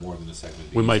more than a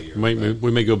segment.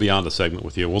 We may go beyond a segment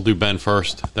with you. We'll do Ben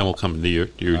first, then we'll come to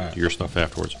your stuff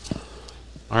afterwards.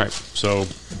 All right, so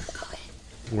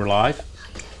we're live.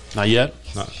 Not yet.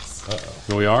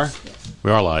 Here we are.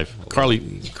 We are live. Carly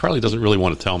doesn't really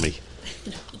want to tell me.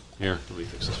 Here, let me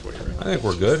fix this for you. I think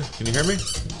we're good. Can you hear me?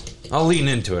 I'll lean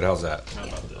into it. How's that? How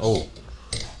about this? Oh,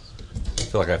 I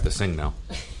feel like I have to sing now.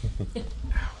 There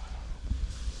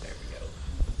we go.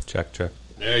 Check.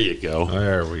 There you go.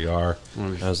 There we are.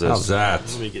 How's this? How's that?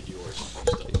 Let me get yours.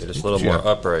 Get us a little more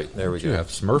upright. There we Did you go. have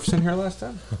Smurfs in here last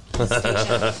time?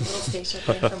 Little Stacia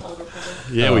came from older brother.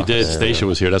 Yeah, we did. Stacia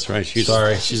was here. That's right.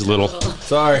 Sorry. She's little.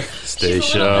 Sorry.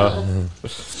 Stacia.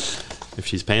 If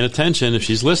she's paying attention, if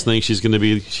she's listening, she's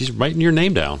writing your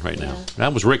name down right now. Yeah.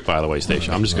 That was Rick, by the way,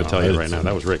 Stacia. I'm just going to tell you right now.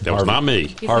 That was Rick. That was not me.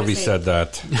 He's Harvey gonna say- said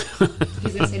that. He's going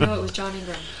to say, no, it was John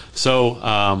Ingram. So,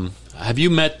 have you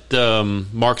met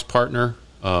Mark's partner,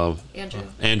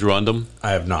 Andrew. Undum?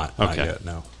 I have not. Not Okay. yet,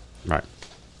 no. Right.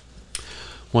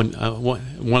 One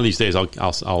of these days,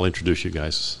 I'll introduce you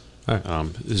guys. All right.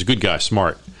 He's a good guy,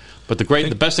 smart. But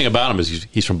the best thing about him is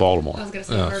he's from Baltimore. I was going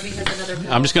to say, Harvey has another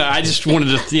pal. I just wanted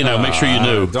to make sure you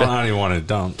knew. I don't want to.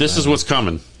 Don't. This is what's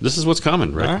coming. This is what's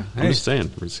coming, Rick. Right. I'm just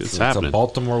saying, it's It's happening. a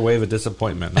Baltimore wave of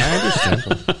disappointment. I understand.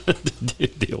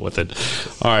 Deal with it.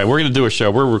 All right, we're going to do a show.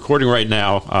 We're recording right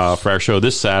now for our show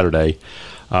this Saturday.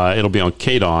 It'll be on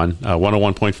KDON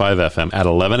 101.5 FM at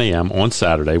 11 a.m. on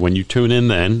Saturday. When you tune in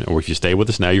then, or if you stay with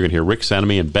us now, you're going to hear Rick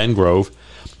Cenname and Ben Grove.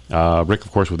 Rick,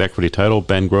 of course, with Equity Title.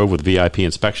 Ben Grove with VIP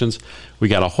Inspections. We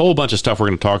got a whole bunch of stuff we're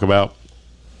going to talk about.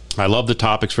 I love the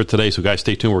topics for today, so guys,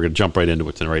 stay tuned. We're going to jump right into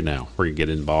it right now. We're going to get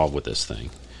involved with this thing.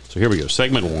 So here we go,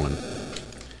 segment one.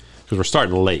 Because we're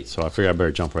starting late, so I figure I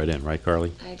better jump right in, right,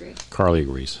 Carly? I agree. Carly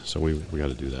agrees, so we got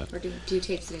to do that. We're doing 2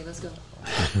 tapes today. Let's go. You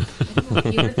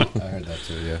heard that? I heard that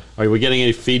too, yeah. Are we getting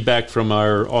any feedback from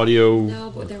our audio? No,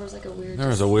 but there was like a weird... There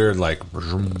was a weird, like,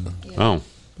 Yeah. Oh,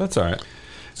 that's all right.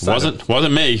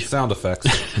 wasn't me. Sound effects.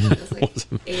 It was like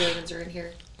aliens are in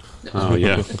here. No. Oh,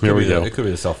 yeah. Here we go. It could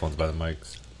be the cell phones by the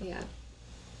mics. Yeah.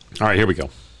 All right, here we go.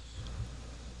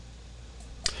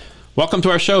 Welcome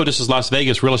to our show. This is Las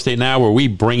Vegas Real Estate Now, where we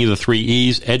bring you the 3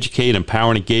 E's: educate,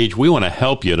 empower, and engage. We want to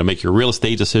help you to make your real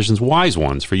estate decisions wise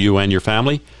ones for you and your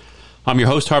family. I'm your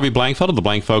host, Harvey Blankfeld of the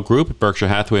Blankfeld Group at Berkshire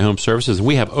Hathaway Home Services, and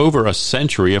we have over a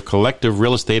century of collective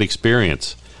real estate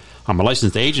experience. I'm a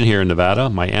licensed agent here in Nevada.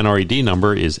 My NRED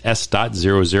number is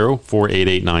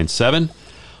S.00488897.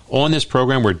 On this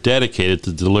program, we're dedicated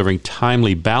to delivering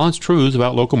timely, balanced truths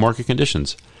about local market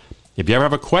conditions. If you ever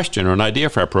have a question or an idea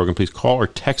for our program, please call or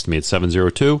text me at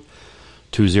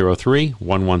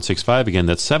 702-203-1165. Again,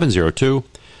 that's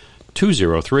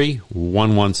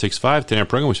 702-203-1165. Today on our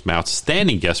program, we have some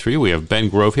outstanding guests for you. We have Ben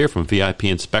Grove here from VIP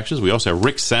Inspections. We also have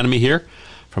Rick Cenname here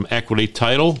from Equity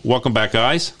Title. Welcome back,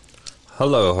 guys.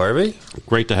 Hello, Harvey.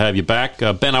 Great to have you back.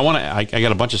 Ben, I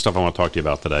got a bunch of stuff I want to talk to you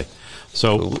about today.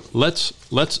 So let's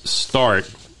start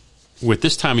with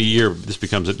this time of year. This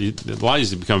becomes a lot of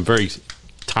these become very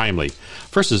timely.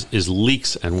 First is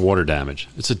leaks and water damage.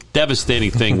 It's a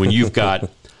devastating thing when you've got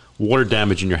water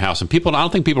damage in your house, and I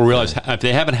don't think people realize, if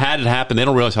they haven't had it happen, they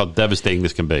don't realize how devastating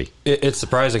this can be. It's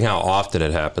surprising how often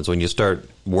it happens. When you start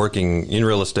working in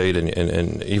real estate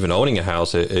and even owning a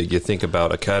house, you think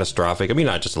about a catastrophic,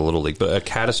 not just a little leak, but a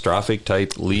catastrophic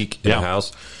type leak in a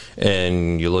house.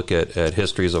 And you look at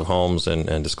histories of homes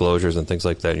and disclosures and things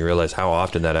like that, and you realize how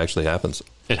often that actually happens.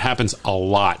 It happens a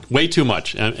lot, way too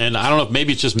much, and I don't know if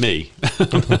maybe it's just me,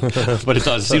 but it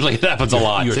does. It seems like it happens a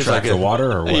lot. You attract the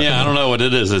water, or what? Yeah, I don't know what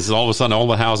it is. It's all of a sudden all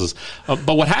the houses.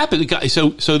 But what happened?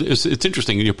 So it's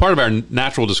interesting. Part of our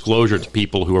natural disclosure to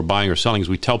people who are buying or selling is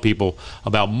we tell people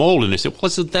about mold, and they say, "Well,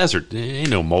 it's a desert. There ain't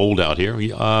no mold out here."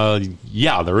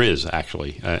 Yeah, there is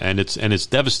actually, and it's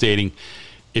devastating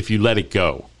if you let it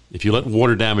go. If you let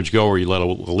water damage go, or you let a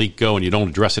leak go, and you don't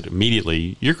address it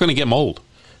immediately, you're going to get mold.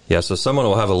 Yeah, so someone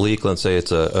will have a leak, let's say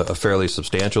it's a fairly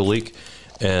substantial leak,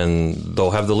 and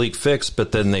they'll have the leak fixed,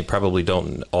 but then they probably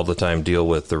don't all the time deal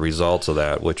with the results of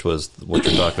that, which was what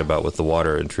you're talking about with the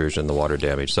water intrusion, the water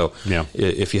damage. So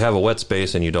if you have a wet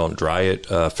space and you don't dry it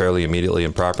fairly immediately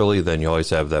and properly, then you always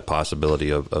have that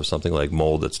possibility of something like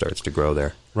mold that starts to grow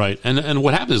there. Right, and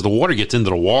what happens is the water gets into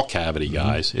the wall cavity,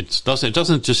 guys. Mm-hmm. It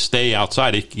doesn't just stay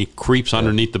outside. It creeps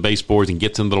underneath the baseboards and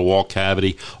gets into the wall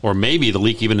cavity, or maybe the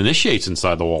leak even initiates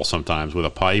inside the wall sometimes with a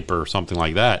pipe or something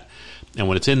like that. And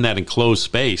when it's in that enclosed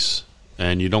space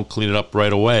and you don't clean it up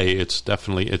right away, it's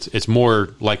definitely it's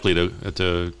more likely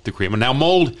to create. Now,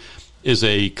 mold is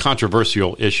a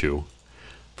controversial issue.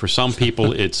 For some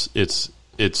people, it's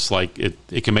like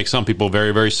it can make some people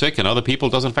very, very sick, and other people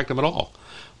it doesn't affect them at all.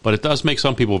 but it does make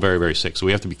some people very, very sick. So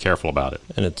we have to be careful about it.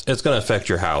 And it's going to affect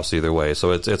your house either way.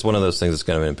 So it's one of those things that's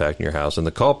going to impact your house. And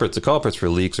the culprits for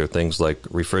leaks are things like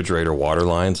refrigerator water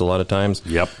lines a lot of times.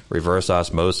 Yep. Reverse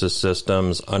osmosis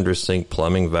systems, under sink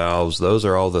plumbing valves. Those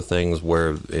are all the things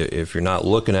where if you're not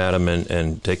looking at them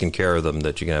and taking care of them,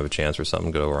 that you can have a chance for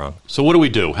something to go wrong. So what do we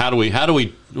do? What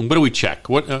do we check?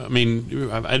 If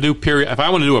I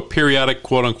want to do a periodic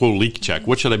quote unquote leak check,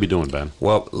 what should I be doing, Ben?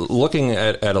 Well, looking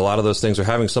at a lot of those things, or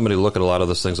having somebody look at a lot of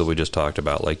those things that we just talked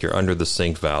about, like your under the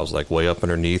sink valves, like way up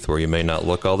underneath where you may not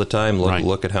look all the time.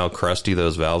 Look at how crusty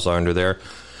those valves are under there.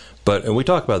 And we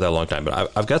talked about that a long time,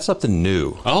 but I've got something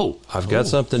new. I've got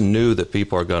something new that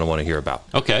people are going to want to hear about.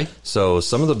 Okay. So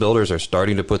some of the builders are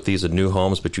starting to put these in new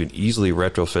homes, but you can easily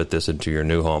retrofit this into your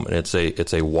new home. And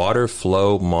it's a water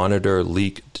flow monitor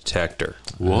leak detector.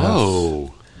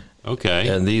 Whoa. Okay.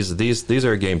 And these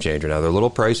are a game changer. Now, they're a little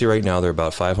pricey right now. They're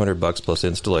about $500 plus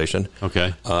installation.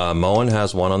 Okay. Moen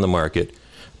has one on the market,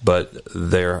 but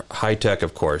they're high-tech,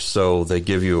 of course. So they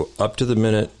give you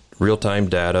up-to-the-minute real-time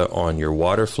data on your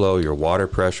water flow, your water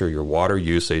pressure, your water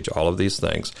usage, all of these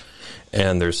things.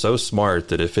 And they're so smart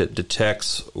that if it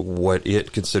detects what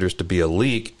it considers to be a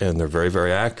leak, and they're very,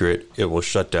 very accurate, it will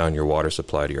shut down your water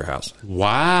supply to your house.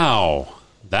 Wow.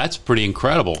 That's pretty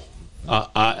incredible.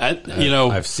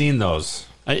 I've seen those.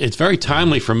 It's very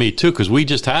timely for me, too, because we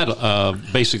just had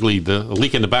basically the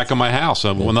leak in the back of my house.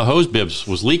 When the hose bibs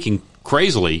was leaking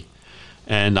crazily,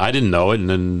 and I didn't know it, and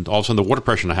then all of a sudden the water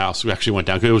pressure in the house actually went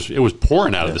down because it was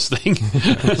pouring out of this thing.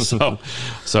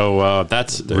 so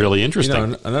that's really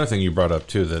interesting. Another thing you brought up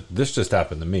too, that this just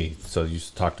happened to me. So you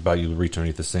talked about you reach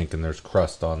underneath the sink and there's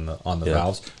crust on the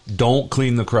valves. Don't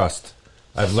clean the crust.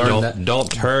 I've learned that. Don't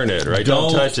turn it, right?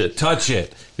 Don't touch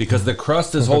it. Because the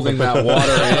crust is holding that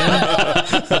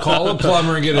water in. Call a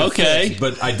plumber and get it fixed.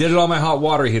 But I did it on my hot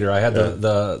water heater. I had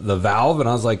the valve, and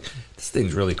I was like, this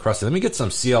thing's really crusty. Let me get some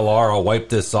CLR. I'll wipe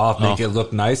this off, make it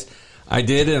look nice. I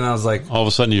did, and I was like... All of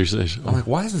a sudden, I'm like,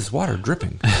 why is this water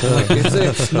dripping?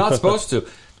 It's not supposed to.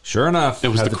 Sure enough, it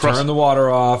was had to turn the water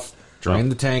off, drain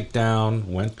the tank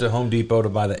down, went to Home Depot to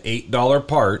buy the $8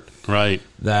 part. Right.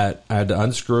 That I had to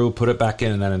unscrew, put it back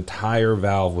in, and that entire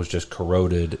valve was just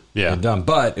corroded and done.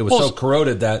 But it was so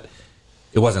corroded that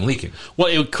it wasn't leaking. Well,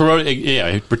 it corroded.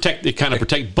 It kind of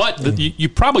protect. But you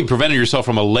probably prevented yourself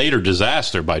from a later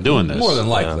disaster by doing this. More than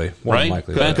likely,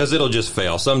 because it'll just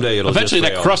fail someday. Eventually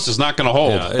that crust is not going to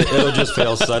hold. Yeah, it'll just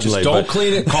fail suddenly. Just don't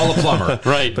clean it. Call a plumber.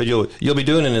 Right. But you'll be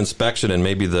doing an inspection, and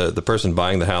maybe the person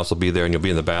buying the house will be there, and you'll be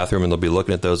in the bathroom, and they'll be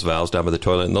looking at those valves down by the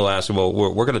toilet, and they'll ask, "Well,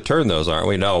 we're going to turn those, aren't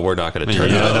we?" No, we're not going to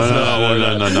turn those.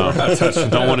 No.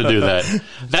 Don't want to do that.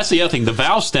 That's the other thing. The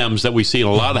valve stems that we see in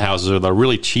a lot of the houses are the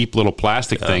really cheap little plastic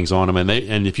things on them.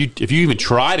 And if you even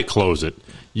try to close it,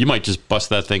 you might just bust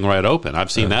that thing right open.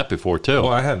 I've seen that before too.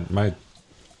 Well, I had my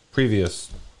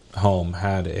previous home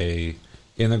had in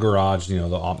the garage,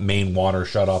 the main water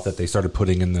shut off that they started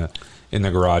putting in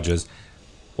the garages.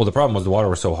 Well, the problem was the water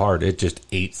was so hard it just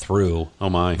ate through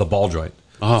the ball joint.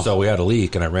 So we had a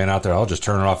leak, and I ran out there. I'll just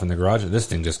turn it off in the garage, and this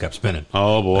thing just kept spinning.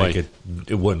 Oh, boy. Like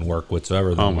it wouldn't work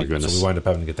whatsoever. Oh, my goodness. So we wound up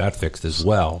having to get that fixed as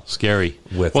well. Scary.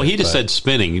 He just said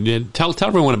spinning. Tell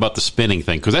everyone about the spinning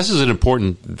thing, because this is an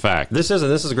important fact. This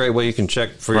is a great way you can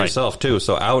check for yourself, too.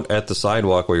 So out at the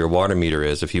sidewalk where your water meter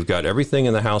is, if you've got everything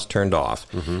in the house turned off,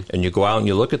 and you go out and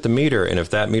you look at the meter, and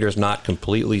if that meter is not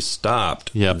completely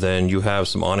stopped, then you have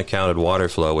some unaccounted water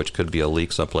flow, which could be a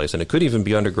leak someplace. And it could even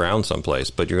be underground someplace,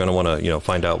 but you're going to want to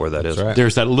find out where that is. Right.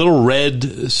 There's that little red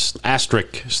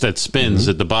asterisk that spins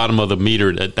at the bottom of the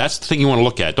meter. That's the thing you want to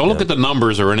look at. Don't look at the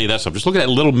numbers or any of that stuff. Just look at that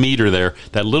little meter there,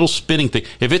 that little spinning thing.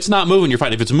 If it's not moving, you're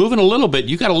fine. If it's moving a little bit,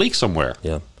 you got a leak somewhere.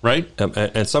 Yeah. Right?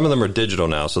 And some of them are digital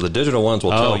now. So the digital ones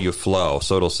will tell you flow.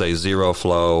 So it'll say zero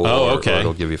flow. Or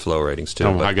it'll give you flow ratings too.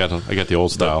 I got the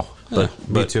old style.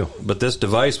 Me too. But this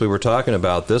device we were talking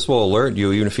about, this will alert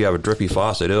you even if you have a drippy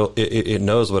faucet. It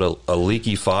knows what a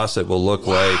leaky faucet will look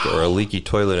like, or a leaky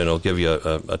toilet, and it'll give you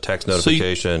a text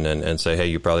notification and say, hey,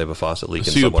 you probably have a faucet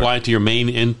leaking somewhere. So you apply it to your main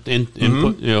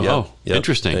input?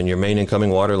 Interesting. And your main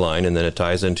incoming water line, and then it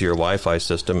ties into your Wi-Fi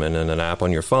system and then an app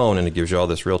on your phone, and it gives you all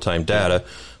this real-time data.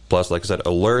 Plus, like I said,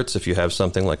 alerts if you have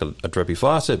something like a drippy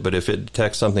faucet, but if it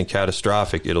detects something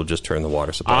catastrophic, it'll just turn the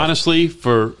water supply. Honestly,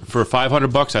 for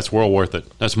 $500, that's well worth it.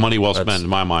 That's money well spent in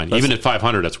my mind. Even at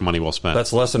 $500, that's money well spent.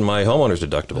 That's less than my homeowner's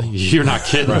deductible. You're not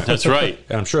kidding. That's right.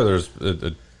 And I'm sure there's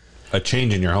a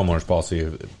change in your homeowner's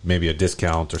policy, maybe a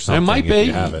discount or something. It might be. If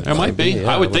you have it. It might be.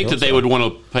 Yeah, I would think that they would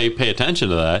want to pay attention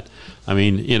to that. I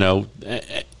mean,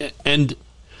 and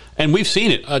we've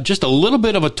seen it. Just a little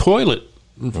bit of a toilet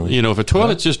if a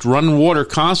toilet's just running water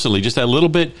constantly, just that little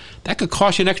bit, that could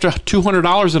cost you an extra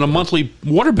 $200 in a monthly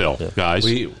water bill, guys.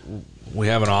 We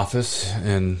have an office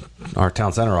in our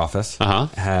town center office.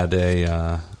 Had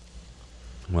a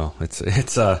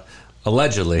it's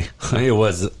allegedly it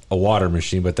was a water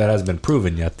machine, but that hasn't been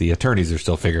proven yet. The attorneys are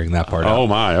still figuring that part out. Oh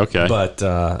my, okay. But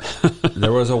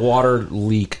there was a water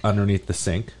leak underneath the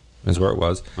sink, is where it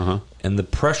was, and the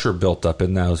pressure built up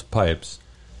in those pipes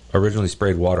originally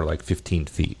sprayed water like 15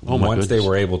 feet. Oh my Once goodness. they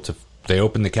were able to, they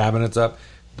opened the cabinets up.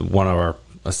 One of our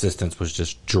assistants was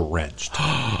just drenched,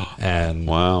 and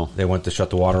wow. They went to shut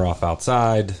the water off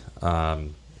outside.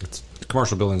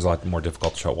 Commercial buildings are a lot more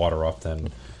difficult to shut water off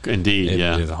than Indeed,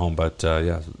 it is a home. But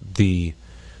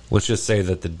let's just say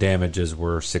that the damages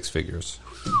were six figures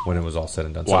when it was all said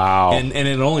and done. Wow. So, and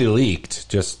it only leaked,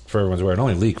 just for everyone's aware, it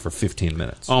only leaked for 15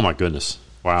 minutes. Oh my goodness.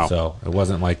 Wow. So it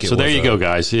wasn't like it So was there you go,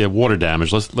 guys. Yeah, water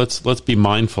damage. Let's be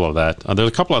mindful of that. There's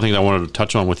a couple of things I wanted to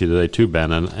touch on with you today too,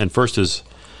 Ben. And first is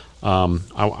I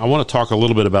want to talk a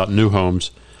little bit about new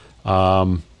homes.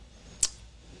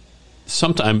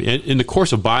 Sometime in the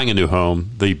course of buying a new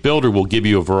home, the builder will give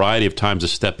you a variety of times to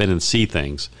step in and see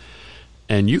things.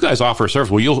 And you guys offer a service.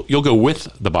 Well, you'll go with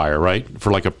the buyer, right,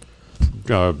 for like a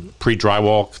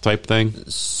pre-drywall type thing?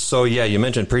 So, yeah, you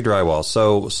mentioned pre-drywall.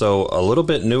 So a little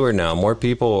bit newer now. More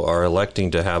people are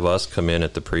electing to have us come in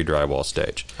at the pre-drywall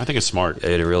stage. I think it's smart.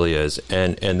 It really is.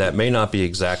 And that may not be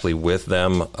exactly with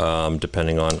them,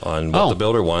 depending on what the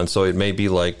builder wants. So it may be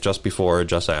like just before or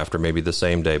just after, maybe the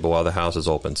same day, but while the house is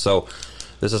open. So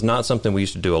this is not something we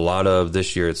used to do a lot of.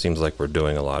 This year, it seems like we're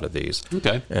doing a lot of these.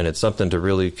 Okay. And it's something to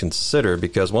really consider,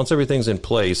 because once everything's in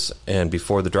place and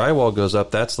before the drywall goes up,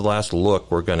 that's the last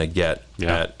look we're going to get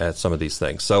at some of these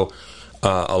things. So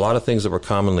a lot of things that we're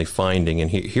commonly finding, and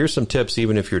here's some tips,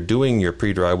 even if you're doing your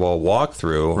pre-drywall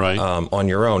walkthrough on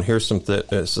your own, here's some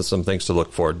things to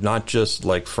look for, not just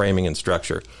like framing and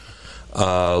structure.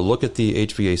 Look at the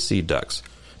HVAC ducts,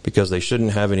 because they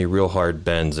shouldn't have any real hard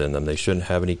bends in them. They shouldn't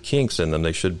have any kinks in them.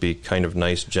 They should be kind of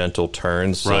nice, gentle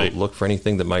turns. So look for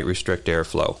anything that might restrict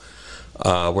airflow.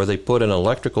 Where they put an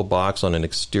electrical box on an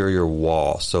exterior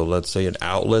wall. So let's say an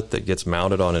outlet that gets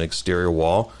mounted on an exterior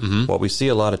wall. Mm-hmm. What we see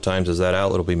a lot of times is that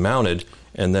outlet will be mounted,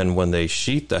 and then when they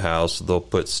sheet the house, they'll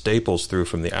put staples through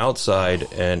from the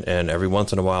outside, and every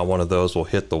once in a while one of those will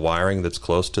hit the wiring that's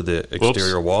close to the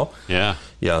exterior wall. Yeah,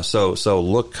 so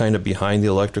look kind of behind the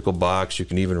electrical box. You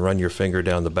can even run your finger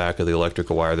down the back of the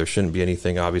electrical wire. There shouldn't be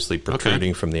anything obviously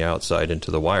protruding from the outside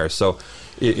into the wire. So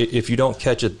if you don't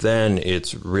catch it then,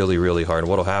 it's really, really hard. And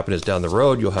what will happen is down the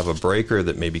road, you'll have a breaker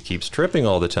that maybe keeps tripping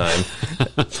all the time.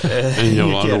 And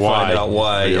you'll wonder why. Find out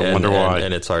why. You'll wonder why.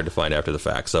 And it's hard to find after the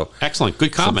fact. So excellent.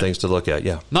 Good comment. Some things to look at,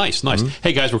 yeah. Nice. Mm-hmm.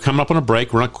 Hey, guys, we're coming up on a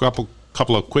break. We're on a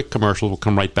couple of quick commercials. We'll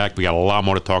come right back. We got a lot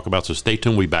more to talk about, so stay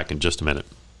tuned. We'll be back in just a minute.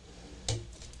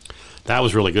 That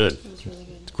was really good. It was really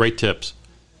good. Great tips.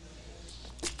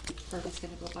 Harvey's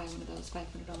going to go buy one of those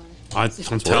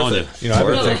 $500. I'm telling you.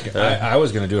 I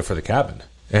was going to do it for the cabin,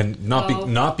 and not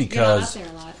because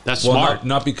that's smart.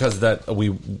 Not because that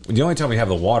the only time we have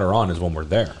the water on is when we're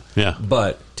there. Yeah.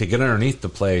 But to get underneath the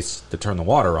place to turn the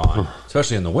water on,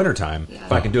 especially in the wintertime,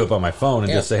 if I can do it by my phone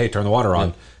and just say, hey, turn the water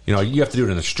on. You know, you have to do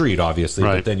it in the street, obviously,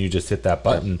 but then you just hit that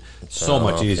button. So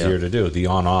much easier to do. The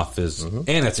on-off is, and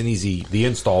it's an easy, the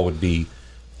install would be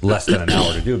less than an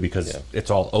hour to do because it's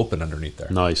all open underneath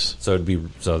there. Nice. So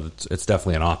it's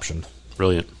definitely an option.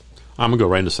 Brilliant. I'm going to go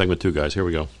right into segment 2, guys. Here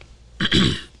we go.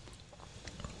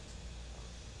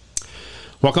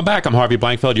 Welcome back. I'm Harvey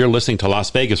Blankfeld. You're listening to Las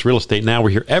Vegas Real Estate Now.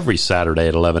 We're here every Saturday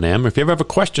at 11 a.m. If you ever have a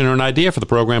question or an idea for the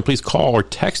program, please call or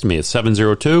text me at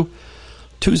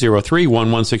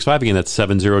 702-203-1165. Again, that's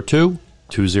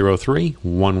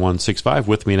 702-203-1165.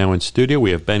 With me now in studio, we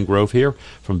have Ben Grove here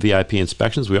from VIP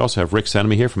Inspections. We also have Rick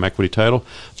Cenname here from Equity Title.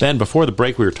 Ben, before the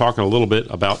break, we were talking a little bit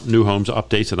about new homes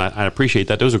updates, and I appreciate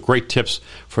that. Those are great tips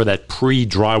for that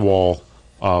pre-drywall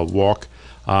walk.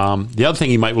 The other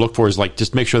thing you might look for is like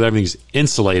just make sure that everything's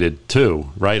insulated too,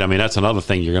 right? I mean, that's another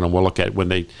thing you're going to look at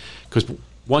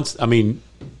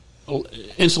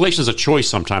insulation is a choice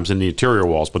sometimes in the interior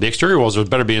walls, but the exterior walls there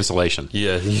better be insulation.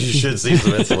 Yeah, you should see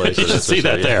some insulation. You should see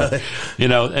that there. You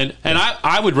know, and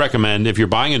I would recommend if you're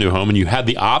buying a new home and you have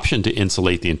the option to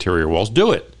insulate the interior walls,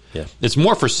 do it. Yeah. It's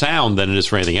more for sound than it is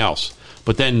for anything else.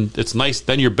 But then it's nice.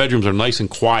 Then your bedrooms are nice and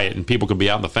quiet, and people can be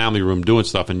out in the family room doing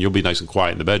stuff, and you'll be nice and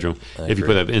quiet in the bedroom if you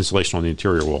put that insulation on the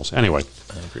interior walls. Anyway,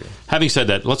 having said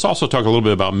that, let's also talk a little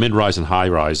bit about mid-rise and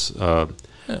high-rise.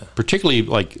 particularly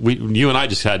like you and I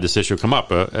just had this issue come up.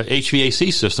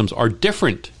 HVAC systems are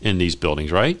different in these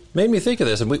buildings, right? Made me think of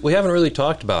this, and we haven't really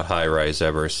talked about high-rise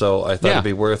ever, so I thought it'd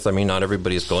be worth, not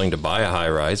everybody's going to buy a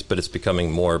high-rise, but it's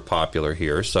becoming more popular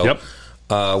here, so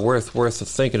worth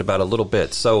thinking about a little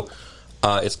bit. So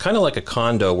it's kind of like a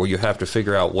condo where you have to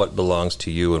figure out what belongs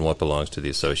to you and what belongs to the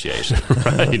association.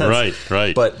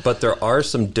 Right. But there are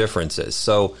some differences.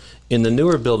 So in the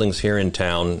newer buildings here in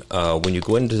town, when you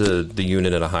go into the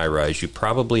unit at a high-rise, you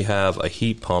probably have a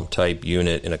heat pump type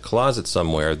unit in a closet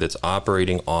somewhere that's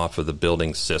operating off of the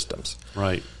building systems.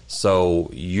 Right. So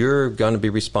you're going to be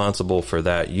responsible for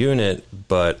that unit,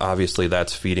 but obviously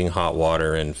that's feeding hot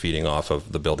water and feeding off of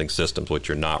the building systems, which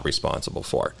you're not responsible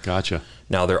for. Gotcha.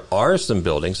 Now, there are some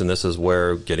buildings, and this is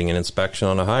where getting an inspection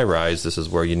on a high-rise, this is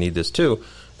where you need this too.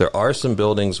 There are some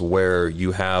buildings where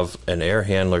you have an air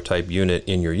handler type unit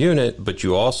in your unit, but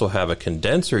you also have a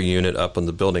condenser unit up on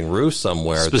the building roof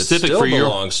somewhere that still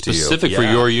belongs to you. Specific for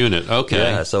your unit. Okay.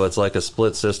 Yeah, so it's like a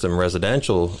split system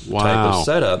residential type of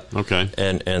setup. Okay.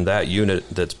 And that unit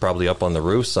that's probably up on the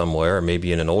roof somewhere, or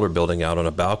maybe in an older building out on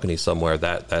a balcony somewhere,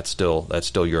 that's still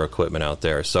your equipment out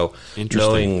there. So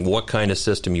knowing what kind of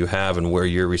system you have and where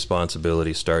your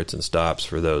responsibility starts and stops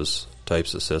for those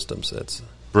types of systems, that's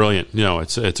brilliant.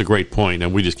 It's a great point,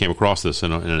 and we just came across this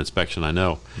in an inspection, I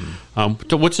know.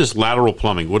 So what's this lateral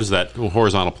plumbing? What is that?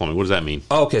 Horizontal plumbing, what does that mean?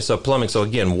 Okay, so plumbing. So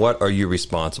again, what are you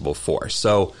responsible for?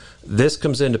 So this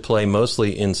comes into play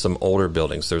mostly in some older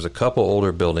buildings. There's a couple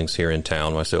older buildings here in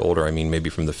town. When I say older, I mean maybe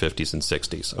from the 50s and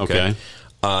 60s. Okay.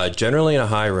 Generally in a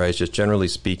high-rise, just generally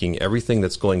speaking, everything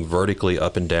that's going vertically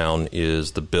up and down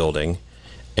is the building.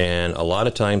 And a lot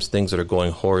of times things that are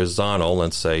going horizontal,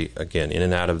 let's say, again, in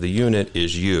and out of the unit,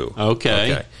 is you.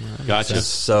 Okay. Gotcha.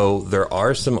 So there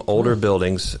are some older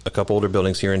buildings, a couple older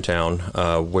buildings here in town,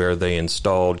 where they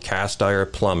installed cast iron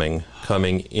plumbing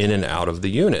coming in and out of the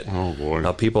unit. Oh, boy.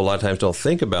 Now, people a lot of times don't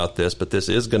think about this, but this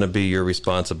is going to be your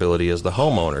responsibility as the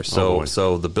homeowner.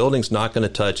 So the building's not going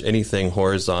to touch anything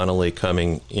horizontally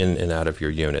coming in and out of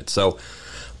your unit. So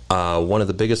one of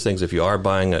the biggest things, if you are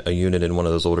buying a unit in one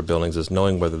of those older buildings, is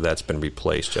knowing whether that's been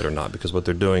replaced yet or not. Because what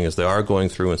they're doing is they are going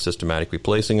through and systematically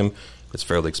replacing them. It's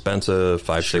fairly expensive,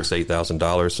 $5,000, $6,000,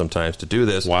 $8,000 sometimes to do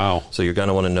this. Wow! So you're going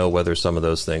to want to know whether some of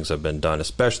those things have been done,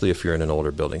 especially if you're in an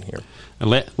older building here. And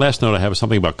last note I have is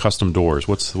something about custom doors.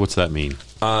 What's that mean?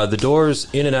 The doors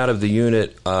in and out of the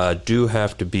unit do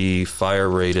have to be fire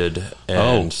rated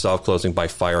and self-closing by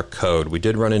fire code. We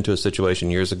did run into a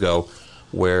situation years ago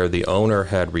where the owner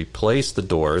had replaced the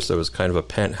doors. It was kind of a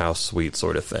penthouse suite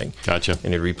sort of thing. Gotcha.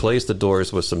 And he replaced the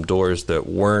doors with some doors that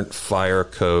weren't fire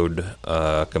code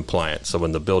compliant. So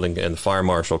when the building and the fire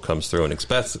marshal comes through and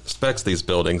inspects these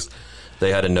buildings,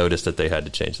 they had to notice that they had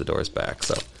to change the doors back.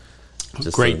 So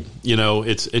great.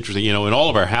 It's interesting. In all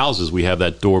of our houses, we have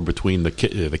that door between the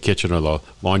kitchen or the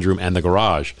laundry room and the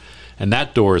garage. And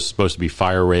that door is supposed to be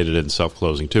fire rated and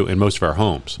self-closing, too, in most of our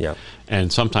homes. Yeah.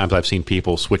 And sometimes I've seen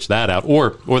people switch that out,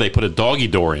 or they put a doggy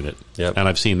door in it. Yep. And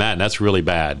I've seen that, and that's really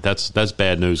bad. That's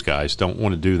bad news, guys. Don't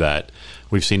want to do that.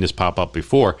 We've seen this pop up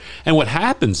before. And what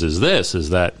happens is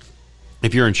that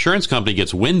if your insurance company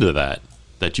gets wind of that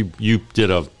you did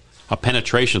a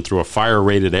penetration through a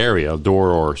fire-rated area, a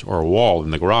door or a wall in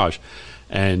the garage,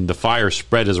 and the fire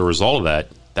spread as a result of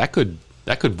that could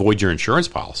void your insurance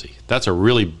policy. That's a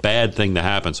really bad thing to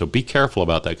happen. So be careful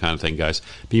about that kind of thing, guys.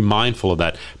 Be mindful of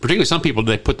that. Particularly some people,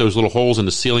 they put those little holes in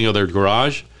the ceiling of their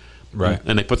garage, right?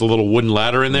 And they put the little wooden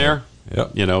ladder in there.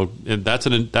 Yep. And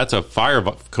that's a fire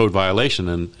code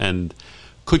violation, and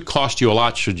could cost you a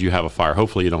lot should you have a fire.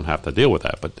 Hopefully, you don't have to deal with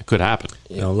that, but it could happen.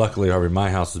 Luckily, Harvey, my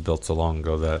house was built so long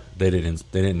ago that they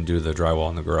didn't do the drywall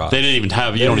in the garage. They didn't even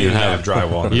have. You don't even have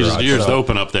drywall in the garage. You're just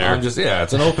open up there.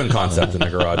 It's an open concept in the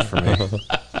garage for me.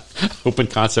 Open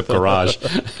concept garage.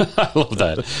 I love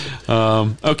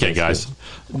that. Okay, guys.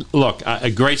 Look,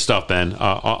 great stuff, Ben.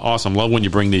 Awesome. Love when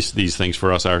you bring these things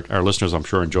for us. Our listeners, I'm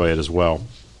sure, enjoy it as well.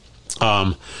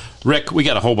 Rick, we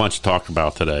got a whole bunch to talk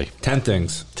about today. 10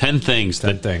 things. 10 things.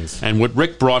 10 things. And what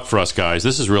Rick brought for us, guys,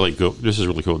 this is really good. This is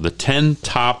really cool. The 10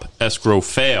 top escrow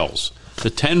fails.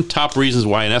 The 10 top reasons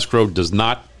why an escrow does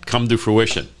not come to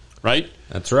fruition. Right?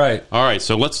 That's right. All right,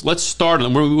 so let's start.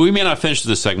 We may not finish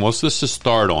this segment. Let's just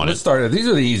start on it. Let's start. These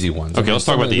are the easy ones. Okay, let's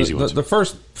talk about the easy ones. The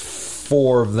first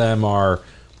 4 of them are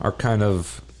kind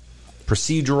of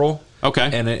procedural.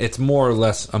 Okay. And it's more or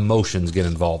less emotions get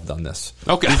involved on this.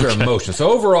 Okay. These are emotions.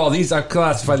 So overall, I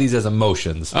classify these as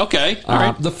emotions. Okay. All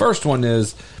right. The first one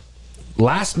is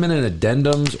last-minute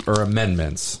addendums or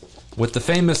amendments with the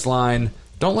famous line,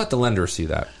 "Don't let the lender see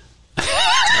that."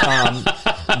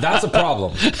 That's a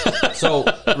problem. So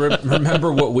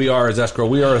remember what we are as escrow.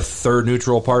 We are a third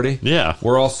neutral party. Yeah.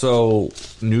 We're also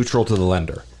neutral to the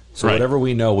lender. So Right. whatever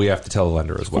we know, we have to tell the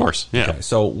lender as well. Of course, yeah. Okay,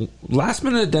 so last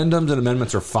minute addendums and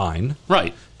amendments are fine.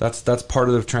 Right. That's part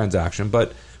of the transaction,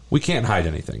 but we can't hide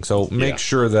anything. So make Yeah.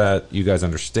 sure that you guys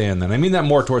understand that. I mean that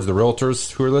more towards the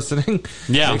realtors who are listening.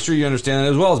 Yeah. Make sure you understand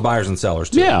that, as well as buyers and sellers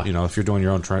too. Yeah. You know, if you're doing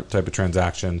your own type of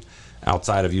transaction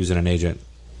outside of using an agent,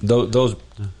 those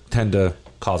tend to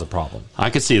cause a problem. I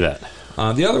could see that.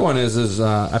 The other one is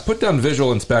I put down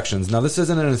visual inspections. Now, this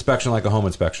isn't an inspection like a home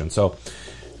inspection. So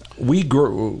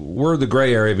we're the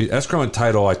gray area. Escrow and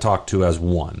title I talk to as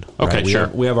one. Okay, right? sure.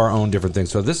 We have our own different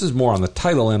things. So this is more on the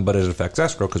title end, but it affects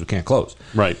escrow because we can't close.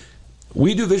 Right.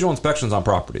 We do visual inspections on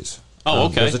properties. Oh,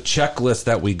 okay. There's a checklist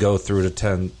that we go through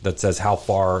that says how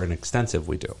far and extensive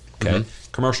we do. Okay.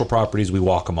 Commercial properties, we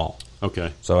walk them all.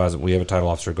 Okay. So as we have a title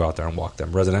officer go out there and walk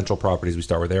them. Residential properties, we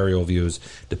start with aerial views.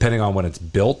 Depending on when it's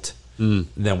built,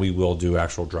 then we will do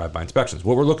actual drive-by inspections.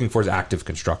 What we're looking for is active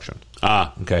construction.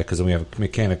 Okay, because then we have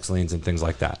mechanics liens and things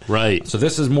like that. Right. So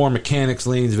this is more mechanics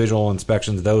liens, visual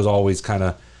inspections. Those always kind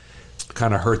of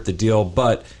hurt the deal.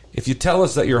 But if you tell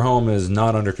us that your home is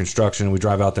not under construction and we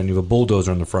drive out there and you have a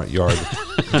bulldozer in the front yard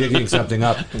digging something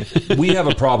up, we have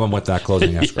a problem with that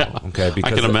closing escrow. Okay,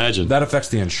 because I can imagine. that affects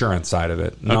the insurance side of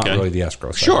it, not Okay. really the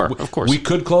escrow side. Sure, of course. We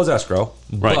could close escrow,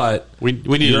 Right. but We need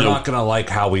to you're know- not going to like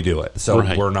how we do it. So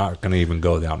Right. we're not going to even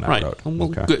go down that Right. road. Well,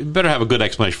 Okay. better have a good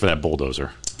explanation for that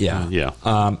bulldozer. Yeah. Yeah.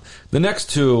 The next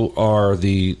two are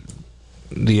the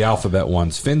alphabet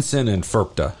ones, FinCEN and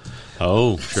FERPTA.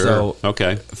 Oh, sure. So-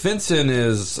 Okay. FinCEN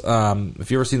is, if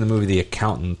you ever seen the movie The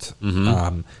Accountant,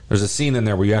 there's a scene in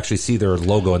there where you actually see their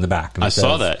logo in the back. And it I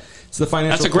saw says- that. It's the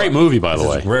financial. That's a great movie, by the This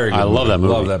is way. a very good I love that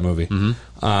movie. Love that movie.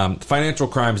 Financial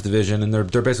Crimes Division, and they're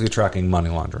basically tracking money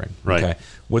laundering. Right. Okay.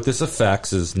 What this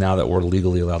affects is now that we're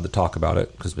legally allowed to talk about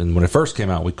it, because when it first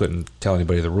came out, we couldn't tell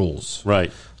anybody the rules.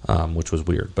 Right. Which was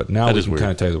weird. But now That we is can weird.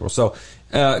 kind of tell you the rules. So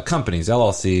companies,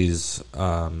 LLCs,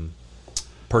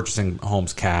 purchasing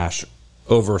homes cash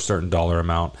over a certain dollar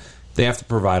amount, they have to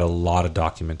provide a lot of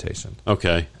documentation.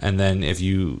 Okay. And then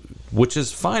which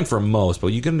is fine for most, but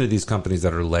you get into these companies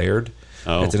that are layered.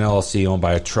 Oh. It's an LLC owned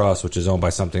by a trust, which is owned by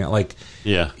something like.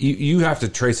 Yeah. You have to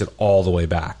trace it all the way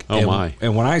back. Oh, my.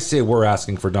 And when I say we're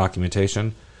asking for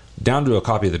documentation, down to a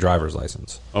copy of the driver's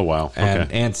license Oh, wow. and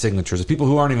Okay. and signatures of people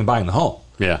who aren't even buying the home.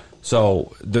 Yeah.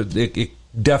 So it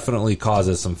definitely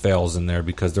causes some fails in there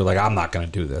because they're like, I'm not going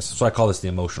to do this. So I call this the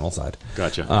emotional side.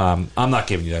 Gotcha. I'm not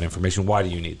giving you that information. Why do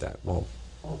you need that? Well,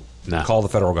 Nah. call the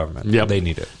federal government. Yep. They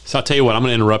need it. So I'll tell you what, I'm going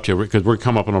to interrupt you because we're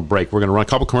coming up on a break. We're going to run a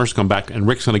couple commercials, come back, and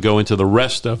Rick's going to go into the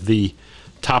rest of the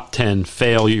top 10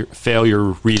 failure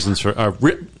reasons for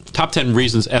top 10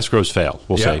 reasons escrows fail.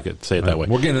 We'll say it that way.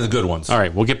 We're getting to the good ones. All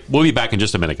right, we'll be back in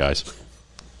just a minute, guys.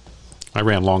 I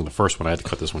ran long the first one. I had to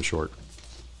cut this one short.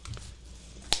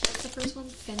 What's the first one?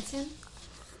 Fencen?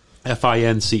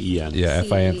 FINCEN. Yeah,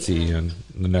 FINCEN.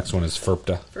 The next one is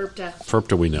FERPTA. FERPTA.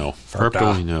 FERPTA we know. FERPTA.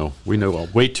 FERPTA we know. We know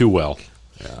way too well.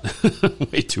 Yeah.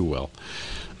 Way too well.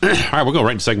 All right, we'll go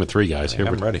right into segment 3, guys. Here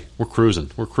I'm we're ready. We're cruising.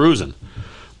 We're cruising.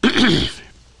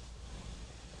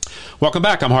 Welcome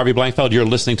back. I'm Harvey Blankfeld. You're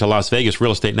listening to Las Vegas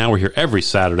Real Estate Now. We're here every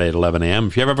Saturday at 11 a.m.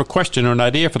 If you ever have a question or an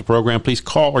idea for the program, please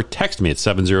call or text me at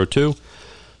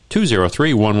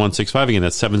 702-203-1165. Again,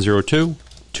 that's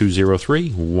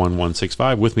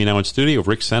 702-203-1165. With me now in studio,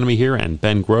 Rick Cenname here and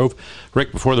Ben Grove.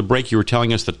 Rick, before the break, you were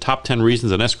telling us the top 10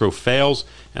 reasons an escrow fails,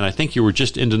 and I think you were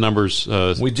just into numbers.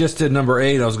 We just did number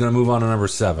 8. I was going to move on to number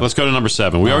 7. Let's go to number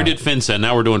 7. We already did FinCEN.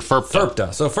 Now we're doing FERPTA.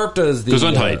 FERPTA. So FERPTA is the...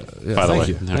 Gesundheit, by the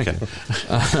way. Thank you. Okay.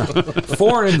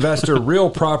 Foreign Investor Real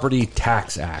Property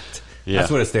Tax Act. Yeah.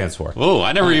 That's what it stands for. Oh,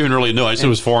 I never even really knew. I just knew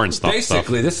it was foreign stuff.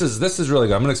 Basically, this is really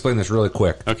good. I'm going to explain this really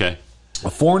quick. Okay. A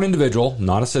foreign individual,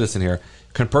 not a citizen here,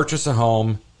 can purchase a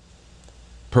home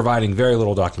providing very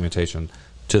little documentation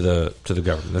to the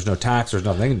government. There's no tax, there's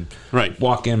nothing. They can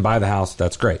walk in, buy the house,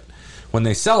 that's great. When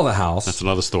they sell the house, That's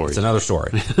another story. it's another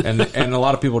story. and a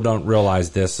lot of people don't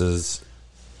realize this is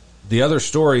the other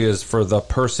story is for the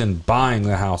person buying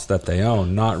the house that they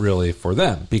own, not really for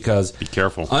them, because Be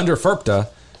careful. under FERPTA,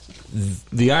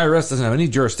 the IRS doesn't have any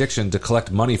jurisdiction to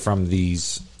collect money from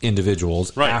these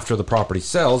individuals after the property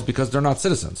sells because they're not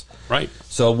citizens. Right.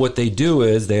 So what they do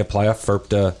is they apply a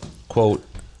FERPTA, quote,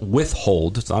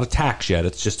 withhold. It's not a tax yet.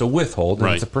 It's just a withhold.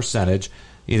 And it's a percentage,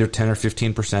 either 10 or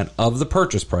 15% of the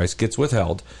purchase price gets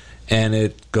withheld. And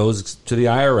it goes to the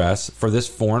IRS for this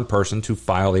foreign person to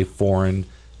file a foreign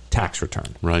tax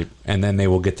return. Right. And then they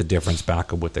will get the difference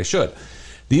back of what they should.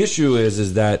 The issue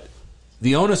is that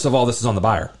the onus of all this is on the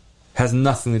buyer. has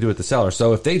nothing to do with the seller.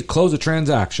 So if they close a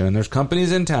transaction, and there's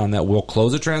companies in town that will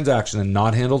close a transaction and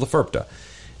not handle the FERPTA,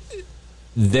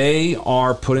 they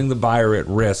are putting the buyer at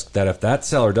risk that if that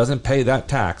seller doesn't pay that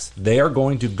tax, they are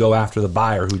going to go after the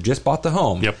buyer who just bought the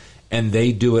home. Yep. And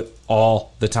they do it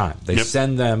all the time. They Yep.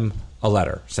 send them a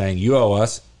letter saying, you owe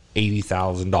us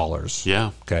 $80,000.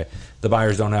 Yeah. Okay. The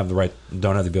buyers don't have the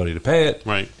ability to pay it.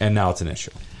 Right. And now it's an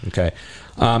issue. Okay.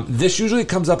 This usually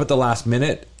comes up at the last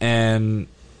minute and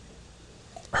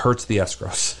hurts the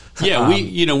escrows. Yeah,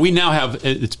 we now have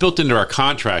it's built into our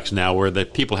contracts now where the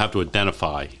people have to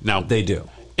identify. Now They do.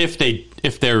 If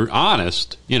they're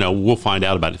honest, we'll find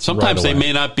out about it. Sometimes Right they away.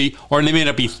 may not be, or they may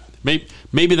not be.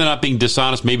 Maybe they're not being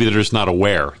dishonest. Maybe they're just not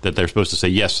aware that they're supposed to say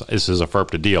yes. This is a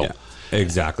FERPTA deal. Yeah,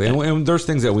 exactly. And there's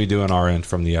things that we do on our end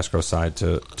from the escrow side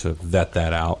to vet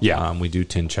that out. Yeah. We do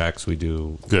tin checks. We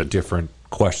do Good. different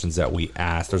questions that we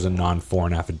ask. There's a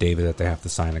non-foreign affidavit that they have to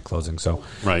sign at closing. So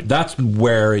Right. that's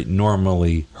where it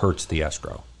normally hurts the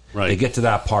escrow. Right. They get to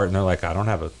that part and they're like, I don't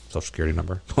have a social security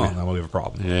number. Well, then we have a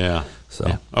problem. Yeah. So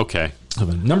Yeah. Okay.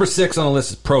 Number 6 on the list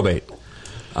is probate.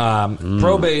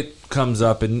 Probate comes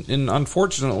up, and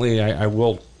unfortunately, I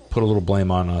will put a little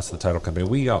blame on us, the title company.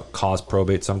 We cause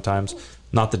probate sometimes,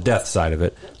 not the death side of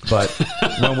it, but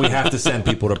when we have to send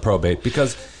people to probate,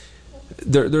 because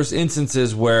there's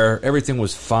instances where everything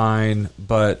was fine,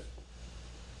 but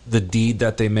the deed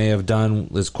that they may have done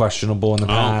is questionable in the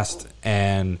past,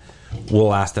 and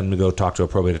we'll ask them to go talk to a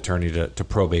probate attorney to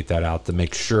probate that out, to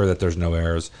make sure that there's no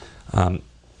errors.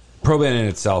 Probate in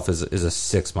itself is a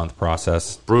 6-month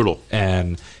process. Brutal.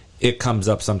 And it comes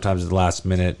up sometimes at the last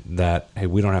minute that, hey,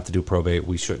 we don't have to do probate.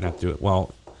 We shouldn't have to do it.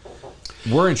 Well,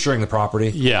 we're insuring the property.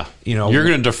 Yeah. You're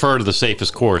going to defer to the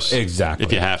safest course. Exactly.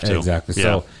 If you have to. Exactly.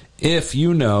 Yeah. So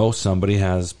if somebody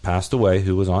has passed away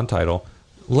who was on title,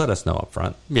 let us know up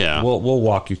front. Yeah. We'll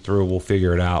walk you through. We'll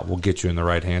figure it out. We'll get you in the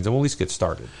right hands, and we'll at least get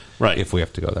started. Right. If we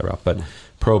have to go that route. But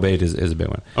probate is a big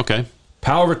one. Okay.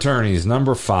 Power of attorneys,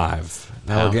 number 5.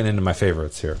 Now Wow. we're getting into my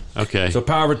favorites here. Okay. So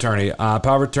power of attorney. Power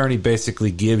of attorney basically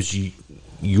gives you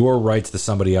your rights to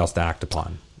somebody else to act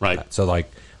upon. Right. So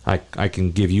like I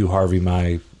can give you, Harvey,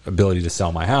 my ability to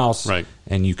sell my house. Right.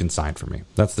 And you can sign for me.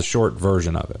 That's the short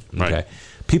version of it. Okay. Right.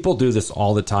 People do this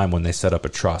all the time when they set up a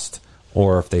trust,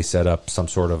 or if they set up some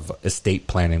sort of estate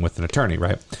planning with an attorney,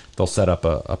 right? They'll set up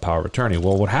a power of attorney.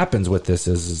 Well, what happens with this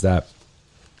is that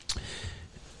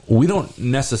we don't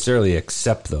necessarily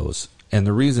accept those. And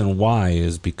the reason why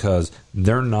is because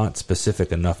they're not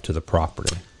specific enough to the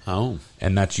property. Oh.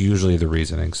 And that's usually the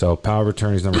reasoning. So power of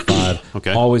attorney is number 5.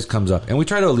 Okay. Always comes up. And we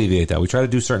try to alleviate that. We try to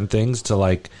do certain things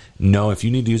to know if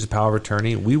you need to use a power of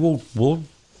attorney, we'll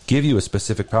give you a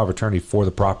specific power of attorney for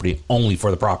the property, only for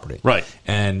the property. Right.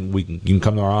 And you can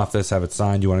come to our office, have it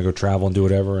signed. You want to go travel and do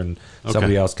whatever, and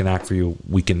somebody else can act for you.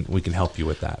 We can help you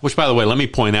with that. Which, by the way, let me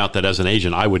point out that as an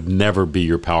agent, I would never be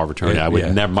your power of attorney. I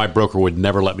would never. My broker would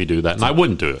never let me do that, and I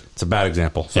wouldn't do it. It's a bad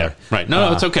example. Sorry. Yeah, right.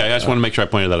 No, it's okay. I just want to make sure I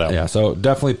pointed that out. Yeah, so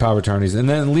definitely power of attorneys. And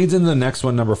then it leads into the next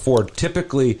one, number 4.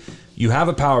 Typically, you have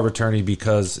a power of attorney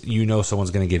because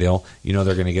someone's going to get ill. They're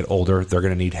going to get older. They're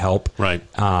going to need help. Right.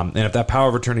 And if that power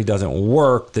of attorney doesn't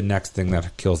work, the next thing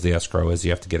that kills the escrow is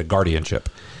you have to get a guardianship.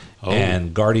 Oh.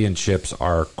 And guardianships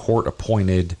are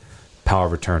court-appointed power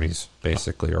of attorneys,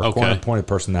 basically, or a court-appointed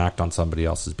person to act on somebody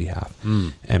else's behalf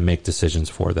and make decisions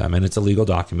for them. And it's a legal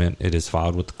document. It is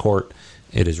filed with the court.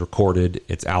 It is recorded.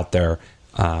 It's out there.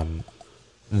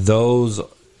 Those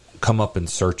come up in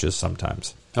searches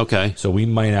sometimes. Okay. So we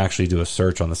might actually do a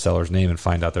search on the seller's name and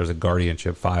find out there's a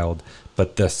guardianship filed,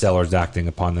 but the seller's acting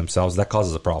upon themselves. That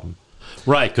causes a problem.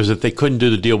 Right, because if they couldn't do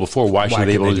the deal before, why should they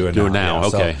be able to do it now? Yeah,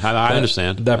 okay, so I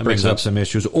understand. That brings makes up sense. some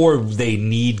issues. Or they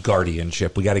need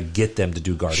guardianship. We got to get them to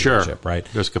do guardianship, right?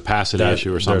 There's a capacity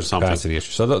issue or There's something. capacity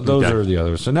issue. So those are the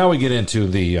others. So now we get into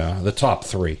the top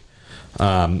 3.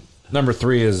 Number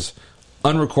 3 is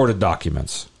unrecorded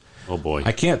documents. Oh, boy.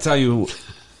 I can't tell you,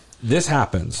 this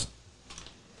happens.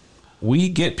 We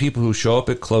get people who show up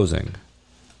at closing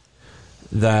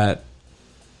that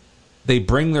they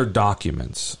bring their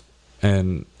documents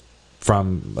and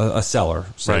from a seller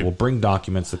say, Right. we'll bring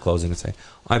documents to closing and say,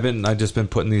 I just been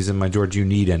putting these in my drawer. Do you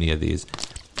need any of these?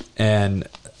 And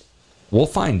we'll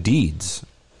find deeds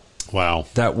Wow.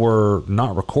 that were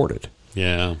not recorded.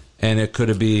 Yeah. And it could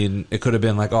have been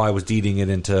like, I was deeding it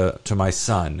into my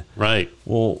son. Right.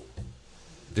 Well,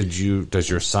 does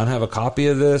your son have a copy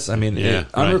of this? I mean, Yeah, right.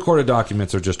 unrecorded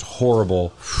documents are just horrible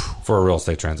for a real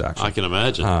estate transaction. I can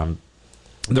imagine.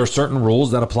 There are certain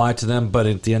rules that apply to them, but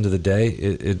at the end of the day,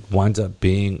 it winds up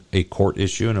being a court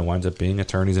issue, and it winds up being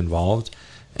attorneys involved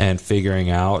and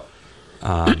figuring out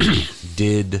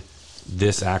did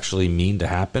this actually mean to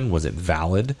happen? Was it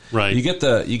valid? Right. You get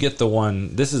the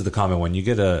one. This is the common one. You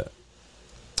get a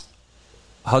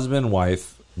husband and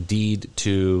wife deed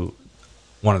to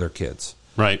one of their kids.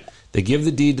 Right. They give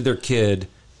the deed to their kid,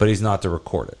 but he's not to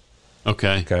record it.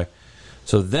 Okay. Okay.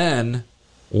 So then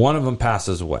one of them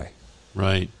passes away.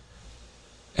 Right.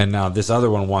 And now this other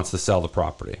one wants to sell the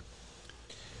property.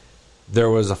 There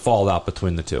was a fallout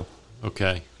between the two.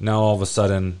 Okay. Now all of a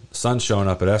sudden, son's showing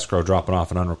up at escrow dropping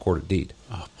off an unrecorded deed.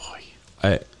 Oh,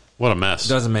 boy. What a mess. It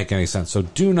doesn't make any sense. So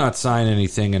do not sign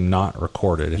anything and not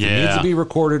record it. If it Yeah. needs to be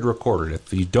recorded, record it.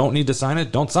 If you don't need to sign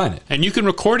it, don't sign it. And you can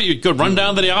record it. You could run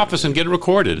down to the office and get it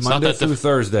recorded. It's Monday not that through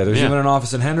Thursday. There's Yeah. even an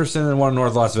office in Henderson and one in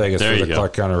North Las Vegas There for you the go.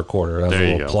 Clark County Recorder. That's There a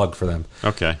you little go. plug for them.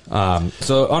 Okay.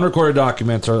 So unrecorded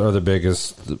documents are the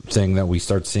biggest thing that we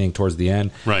start seeing towards the end.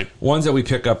 Right. Ones that we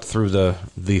pick up through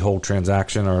the whole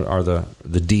transaction are the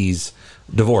D's.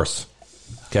 Divorce.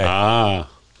 Okay.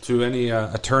 To any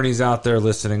attorneys out there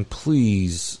listening,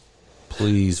 please,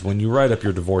 when you write up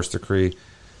your divorce decree,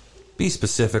 be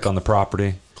specific on the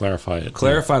property. Clarify it.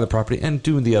 Clarify the property, and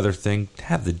do the other thing.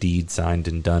 Have the deed signed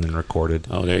and done and recorded.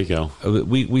 Oh, there you go.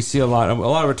 We see a lot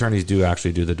of attorneys do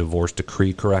actually do the divorce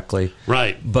decree correctly.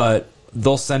 Right. But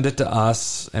they'll send it to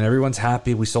us, and everyone's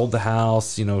happy. We sold the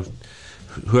house. You know,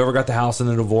 whoever got the house in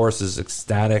the divorce is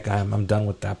ecstatic. I'm done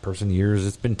with that person years.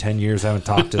 It's been 10 years. I haven't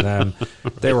talked to them.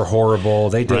 They were horrible.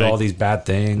 They did Right. all these bad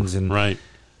things. And Right.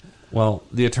 well,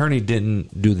 the attorney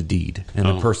didn't do the deed, and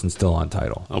the person's still on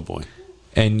title. Oh, boy.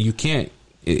 And you can't.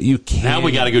 Now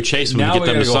we got to go chase them Now and get we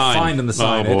them gotta to go sign. find them to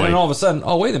sign Oh, it. boy. And all of a sudden,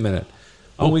 oh, wait a minute.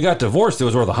 When we got divorced, it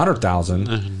was worth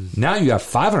 $100,000. Now you got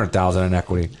 $500,000 in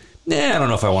equity. Nah, I don't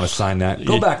know if I want to sign that.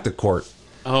 Go back to court.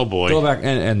 Oh, boy. Go back,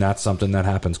 and that's something that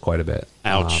happens quite a bit.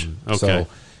 Ouch. Okay. So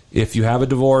if you have a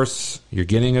divorce, you're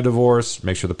getting a divorce,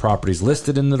 make sure the property's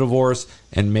listed in the divorce,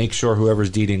 and make sure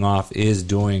whoever's deeding off is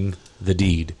doing the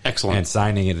deed. Excellent. And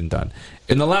signing it and done.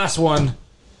 And the last one,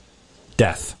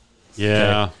 death.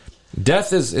 Yeah. Okay.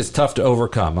 Death is tough to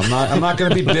overcome. I'm not going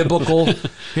to be biblical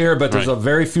here, but there's Right. a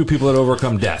very few people that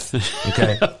overcome death.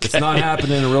 Okay, it's not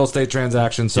happening in a real estate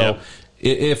transaction. So Yep.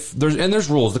 if there's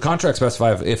rules, the contract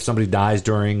specify if somebody dies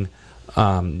during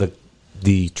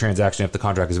the transaction, if the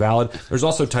contract is valid. There's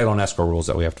also title and escrow rules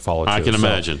that we have to follow. I too. can So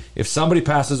imagine. if somebody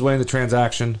passes away in the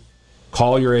transaction,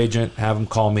 call your agent, have them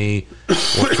call me. We'll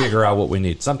figure out what we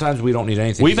need. Sometimes we don't need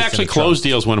anything. We've It's actually in the trust. closed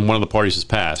deals when one of the parties has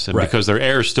passed, and Right. because their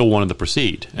heirs still wanted to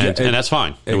proceed, and that's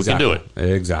fine. And we can do it.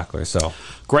 Exactly. So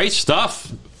Great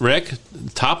stuff, Rick.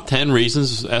 Top 10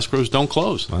 reasons escrows don't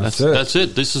close. That's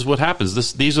it. This is what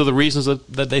happens. These are the reasons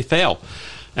that they fail.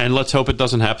 And let's hope it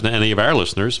doesn't happen to any of our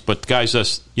listeners. But guys, we're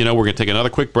going to take another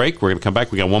quick break. We're going to come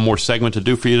back. We got one more segment to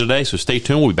do for you today, so stay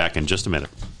tuned. We'll be back in just a minute.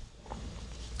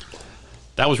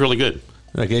 That was really good.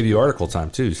 I gave you article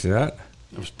time too. You see that?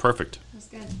 That was perfect. That's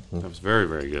good. That was very,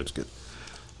 very good. It's good.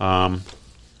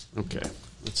 Okay,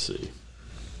 let's see.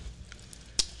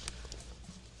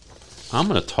 I'm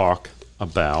going to talk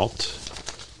about,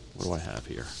 what do I have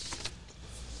here?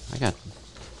 I got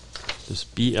this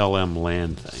BLM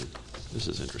land thing. This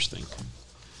is interesting.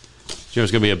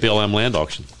 There's going to be a BLM land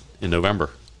auction in November.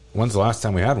 When's the last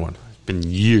time we had one? It's been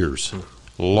years.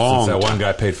 Long Since that time. one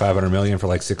guy paid $500 million for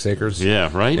like 6 acres. Yeah,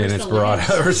 right? In Where's the Inspirata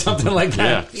land? or something like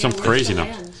Yeah, that. some where's crazy the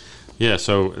number. land? Yeah,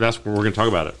 so that's what we're going to talk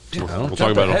about it. Don't We'll talk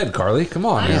jump about it. ahead, Carly. Come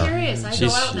on. I'm now. curious. I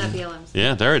She's- go out in that BLM.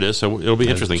 Yeah, there it is. So it'll be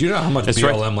interesting. Do you know how much It's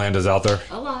BLM right- land is out there?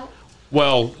 A lot.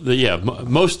 Well,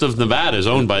 most of Nevada is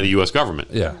owned by the U.S. government.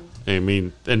 Yeah. I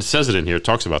mean, and it says it in here. It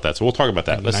talks about that. So we'll talk about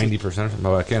that. Let's- 90%.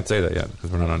 No, I can't say that yet because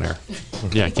we're not on air.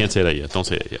 Yeah, I can't say that yet. Don't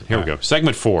say that yet. Here we go.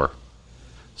 Segment 4.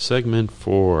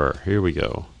 Here we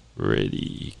go.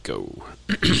 Ready, go.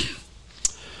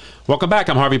 Welcome back.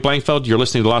 I'm Harvey Blankfeld. You're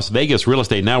listening to Las Vegas Real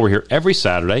Estate Now. We're here every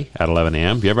Saturday at 11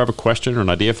 a.m. If you ever have a question or an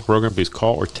idea for the program, please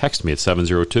call or text me at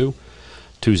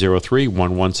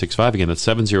 702-203-1165. Again, that's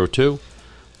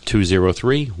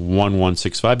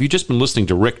 702-203-1165. You've just been listening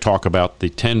to Rick talk about the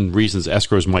 10 reasons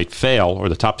escrows might fail, or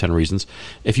the top 10 reasons.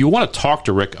 If you want to talk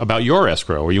to Rick about your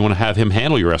escrow, or you want to have him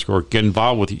handle your escrow, or get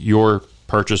involved with your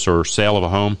purchase or sale of a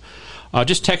home,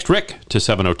 just text Rick to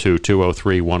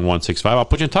 702-203-1165. I'll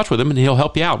put you in touch with him, and he'll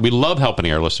help you out. We love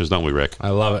helping our listeners, don't we, Rick?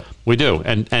 I love it. We do.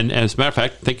 And as a matter of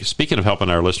fact, speaking of helping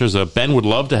our listeners, Ben would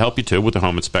love to help you, too, with the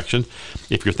home inspection.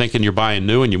 If you're thinking you're buying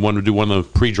new and you want to do one of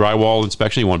the pre-drywall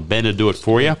inspection, you want Ben to do it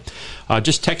for you,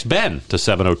 just text Ben to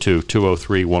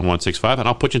 702-203-1165, and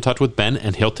I'll put you in touch with Ben,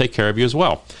 and he'll take care of you as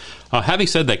well. Having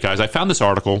said that, guys, I found this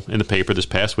article in the paper this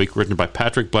past week written by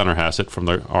Patrick Blennerhassett from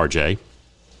the RJ.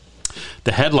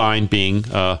 The headline being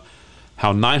how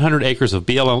 900 acres of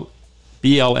BLM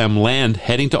land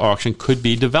heading to auction could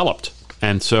be developed.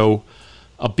 And so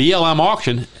a BLM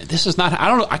auction, this is not,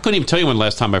 I couldn't even tell you when the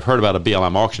last time I've heard about a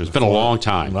BLM auction. It's been a long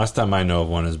time. Last time I know of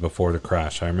one is before the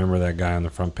crash. I remember that guy on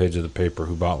the front page of the paper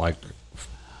who bought like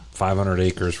 500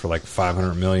 acres for like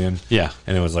 $500 million. Yeah.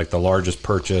 And it was like the largest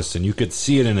purchase, and you could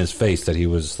see it in his face that he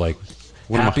was like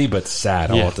happy but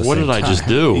sad all at the same time. What did I just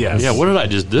do? Yes. Yeah, what did I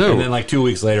just do? And then like 2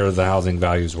 weeks later, the housing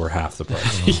values were half the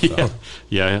price.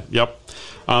 Yep.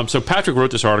 So Patrick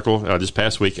wrote this article this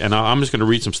past week, and I'm just going to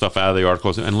read some stuff out of the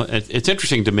article. And it's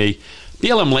interesting to me.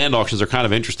 BLM land auctions are kind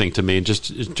of interesting to me, just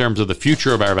in terms of the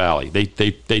future of our valley.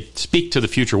 They speak to the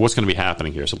future, what's going to be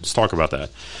happening here. So let's talk about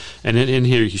that. And in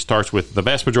here, he starts with the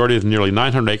vast majority of the nearly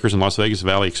 900 acres in Las Vegas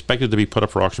Valley expected to be put up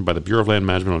for auction by the Bureau of Land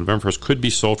Management on November 1st could be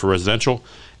sold for residential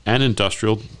and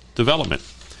industrial development.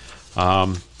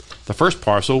 The first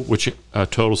parcel, which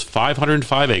totals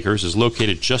 505 acres, is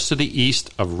located just to the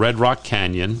east of Red Rock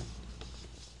Canyon,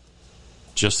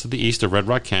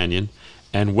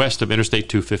 and west of Interstate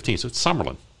 215. So it's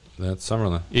Summerlin. That's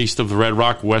Summerlin. East of the Red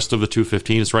Rock, west of the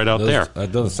 215. It's right out there.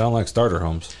 That doesn't sound like starter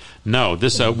homes. No,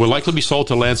 this will likely be sold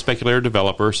to a land speculator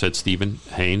developer, said Stephen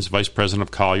Haynes, vice president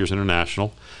of Colliers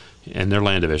International and their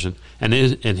land division. And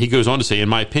he goes on to say, in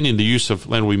my opinion, the use of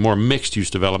land will be more mixed-use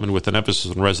development with an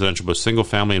emphasis on residential, both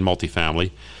single-family and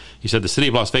multifamily. He said the city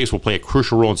of Las Vegas will play a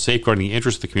crucial role in safeguarding the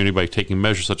interests of the community by taking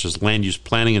measures such as land use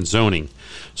planning and zoning.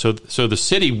 So the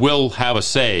city will have a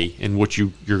say in what you're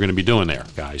going to be doing there,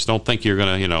 guys. Don't think you're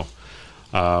going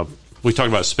to, we talked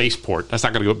about a spaceport. That's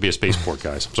not going to be a spaceport,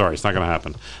 guys. I'm sorry, it's not going to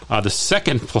happen. The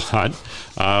second plot,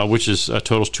 which is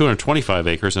totals 225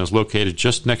 acres and is located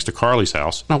just next to Carly's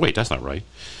house. No, wait, that's not right.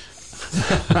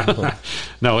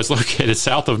 No, it's located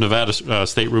south of Nevada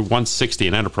State Route 160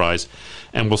 in Enterprise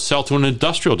and will sell to an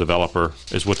industrial developer,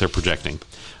 is what they're projecting.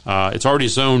 It's already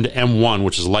zoned M1,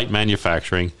 which is light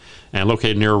manufacturing, and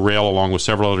located near a rail along with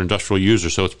several other industrial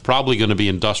users, so it's probably going to be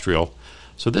industrial.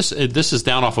 So this is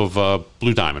down off of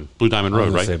Blue Diamond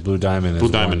Road, right? Say Blue Diamond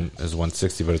is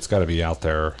 160, but it's got to be out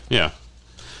there. Yeah.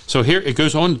 So here it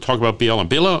goes on to talk about BLM.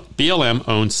 BLM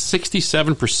owns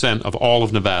 67% of all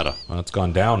of Nevada. Well, it's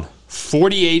gone down.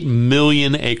 48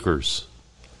 million acres.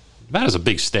 Nevada's a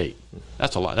big state.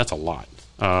 That's a lot.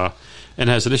 And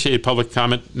has initiated public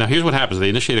comment. Now, here's what happens. They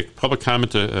initiate a public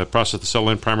comment to process the cell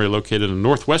land primarily located in the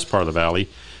northwest part of the valley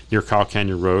near Kyle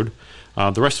Canyon Road.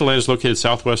 The rest of the land is located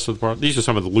southwest of the park. These are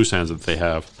some of the loose ends that they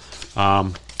have.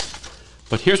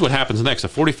 But here's what happens next. A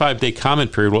 45-day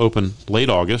comment period will open late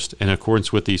August in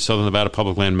accordance with the Southern Nevada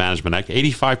Public Land Management Act.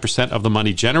 85% of the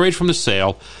money generated from the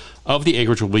sale of the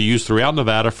acreage will be used throughout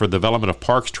Nevada for the development of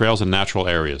parks, trails, and natural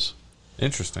areas.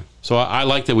 Interesting. So I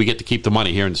like that we get to keep the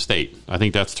money here in the state. I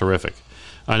think that's terrific.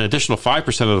 An additional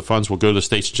 5% of the funds will go to the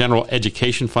state's general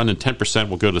education fund, and 10%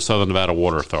 will go to the Southern Nevada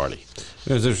Water Authority.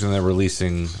 It was interesting they're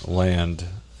releasing land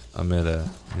amid a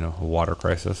water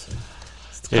crisis.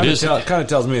 Kind of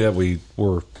tells me that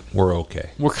we're okay.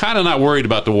 We're kind of not worried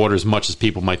about the water as much as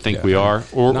people might think we are,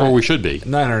 or we should be.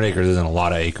 900 acres isn't a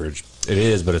lot of acreage. It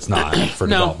is, but it's not for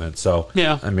development. So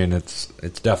yeah, I mean, it's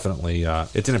definitely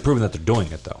it's an improvement that they're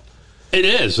doing it though. It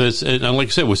is. And like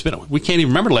I said, we can't even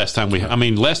remember last time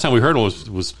last time we heard it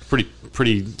was pretty.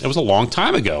 It was a long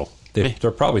time ago.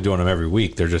 They're probably doing them every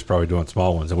week. They're just probably doing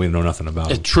small ones, and we know nothing about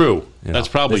them. It's true. That's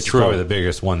probably this true. Is probably the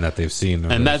biggest one that they've seen.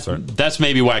 And that's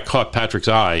maybe why it caught Patrick's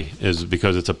eye, is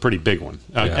because it's a pretty big one.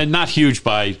 And not huge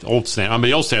by old standards. I mean,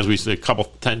 the old standards, we used to see a couple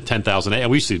 10,000.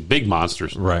 We used to see big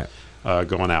monsters going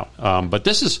out. But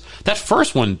that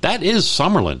first one, that is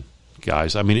Summerlin,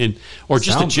 guys. I mean,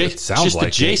 adjacent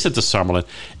to Summerlin.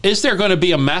 Is there going to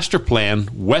be a master plan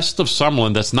west of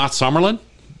Summerlin that's not Summerlin?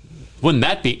 Wouldn't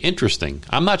that be interesting?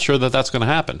 I'm not sure that that's going to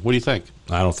happen. What do you think?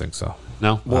 I don't think so.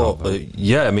 No? Well,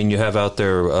 yeah. I mean, you have out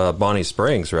there Bonnie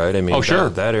Springs, right? I mean, sure.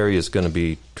 that area is going to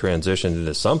be transitioned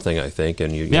into something, I think.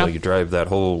 And you drive that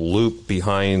whole loop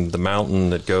behind the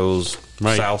mountain that goes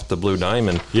south to Blue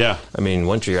Diamond. Yeah. I mean,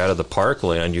 once you're out of the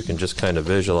parkland, you can just kind of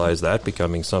visualize that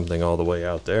becoming something all the way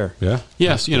out there. Yeah.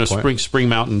 Yes, Spring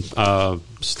Mountain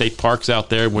State Park's out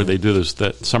there where they do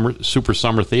that super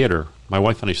summer theater. My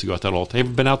wife and I used to go out that all the time. Have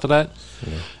you been out to that?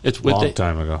 Yeah. It's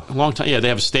time ago. A long time. Yeah, they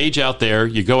have a stage out there.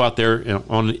 You go out there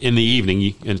in the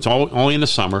evening, and it's only in the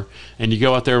summer, and you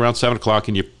go out there around 7 o'clock,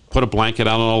 and you put a blanket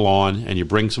out on the lawn, and you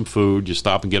bring some food. You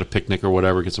stop and get a picnic or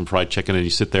whatever, get some fried chicken, and you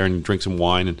sit there and you drink some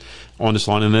wine and on this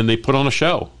lawn, and then they put on a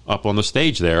show up on the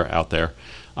stage out there.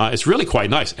 It's really quite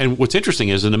nice. And what's interesting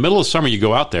is in the middle of summer you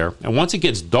go out there, and once it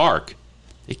gets dark,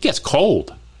 it gets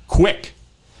cold quick.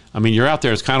 I mean, you're out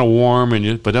there, it's kind of warm,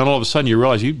 but then all of a sudden you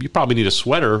realize you probably need a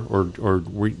sweater or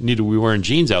we need to be wearing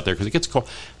jeans out there because it gets cold.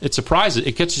 It surprises,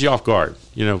 it catches you off guard.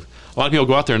 You know, a lot of people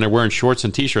go out there and they're wearing shorts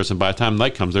and T-shirts, and by the time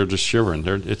night comes, they're just shivering.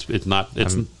 It's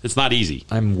not easy.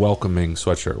 I'm welcoming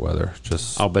sweatshirt weather.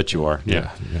 Just I'll bet you are.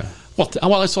 Yeah. yeah.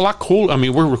 Well, it's a lot cool. I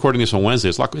mean, we're recording this on Wednesday.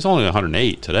 It's only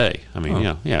 108 today. I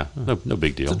mean, no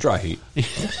big deal. It's a dry heat.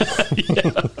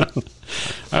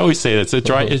 I always say that it's a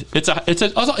dry.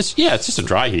 It's just a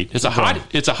dry heat. It's a hot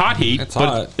heat. It's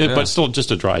hot, but still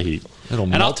just a dry heat. It'll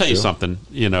and I'll tell you something.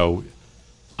 You know,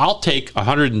 I'll take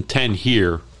 110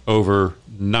 here over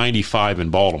 95 in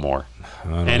Baltimore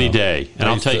any day. And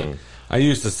I'll tell you, I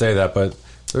used to say that, but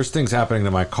there's things happening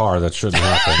to my car that shouldn't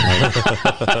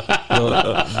happen.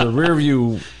 Like, the rear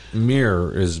view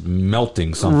mirror is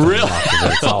melting something. Really? Off of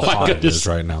it. It's how hot it is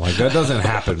right now. Like, that doesn't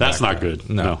happen. That's not there. good.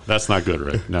 No, that's not good,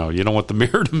 Rick. No, you don't want the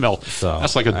mirror to melt. So,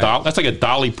 that's like a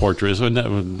Dali portrait, isn't it?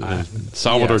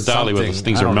 Salvador Dali, where those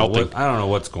things are melting. I don't know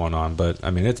what's going on, but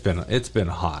I mean, it's been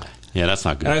hot. Yeah, that's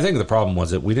not good. And I think the problem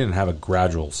was that we didn't have a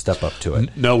gradual step up to it.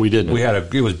 No, we didn't.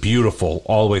 It was beautiful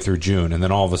all the way through June, and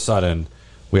then all of a sudden,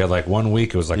 we had like 1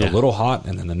 week it was like a little hot,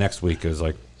 and then the next week it was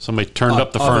like somebody turned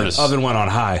up the furnace. Oven went on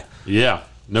high. Yeah,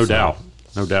 no doubt.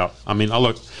 I mean,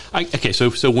 so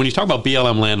when you talk about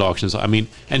BLM land auctions, I mean,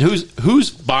 and who's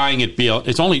buying at BLM?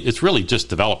 It's really just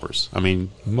developers. I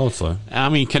mean, mostly. I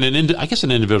mean, I guess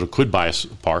an individual could buy a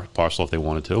parcel if they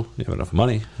wanted to. You have enough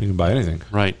money, you can buy anything.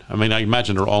 Right. I mean, I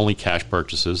imagine they're only cash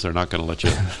purchases. They're not going to let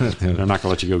you. They're not going to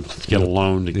let you go get a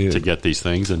loan to get these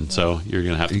things, and so you're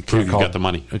going to have to prove you got the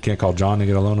money. You can't call John to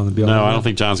get a loan on the BLM. No, I don't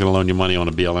think John's going to loan you money on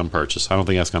a BLM purchase. I don't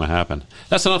think that's going to happen.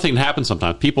 That's another thing that happens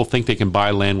sometimes. People think they can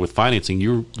buy land with financing.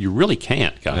 You really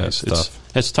can't, guys. Yeah,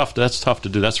 it's tough. That's tough to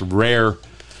do. That's rare,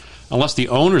 unless the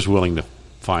owner's willing to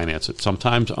finance it.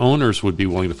 Sometimes owners would be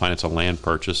willing to finance a land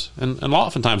purchase, and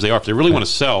oftentimes they are if they really want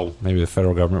to sell. Maybe the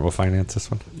federal government will finance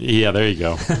this one. Yeah, there you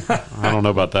go. I don't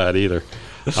know about that either.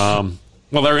 Well,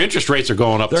 their interest rates are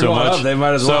going up so much. They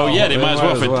might as well. So yeah, they might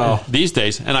as well these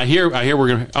days. And I hear we're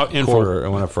going to it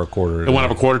went up for a quarter. It went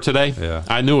up a quarter today. Yeah,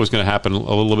 I knew it was going to happen a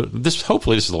little bit.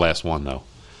 Hopefully, this is the last one though.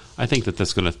 I think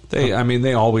that's going to.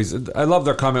 They always. I love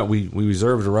their comment. We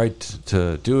reserve the right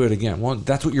to do it again. Well,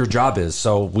 that's what your job is.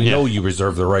 So we know you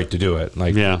reserve the right to do it.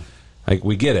 Like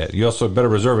we get it. You also better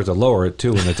reserve it to lower it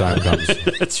too when the time comes.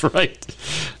 That's right.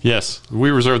 Yes, we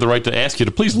reserve the right to ask you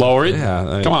to please lower it.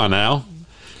 Yeah, come on now.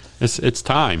 It's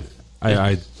time.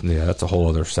 That's a whole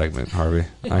other segment, Harvey.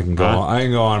 I can go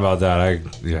on about that.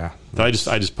 I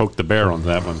just poked the bear on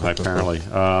that one apparently.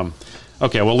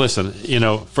 Okay, well, listen,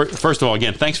 first of all,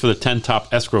 again, thanks for the 10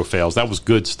 top escrow fails. That was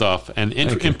good stuff. And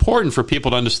important for people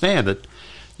to understand that,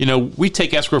 we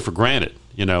take escrow for granted.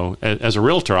 As a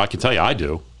realtor, I can tell you I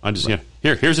do. I just,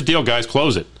 here's the deal, guys,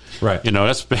 close it. Right.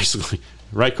 That's basically,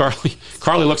 right, Carly?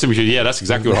 Carly looks at me and says, yeah, that's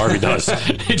exactly what Harvey does.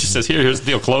 He just says, here's the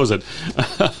deal, close it.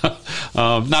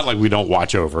 Not like we don't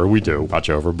watch over. We do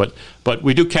watch over. But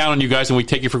we do count on you guys, and we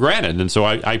take you for granted. And so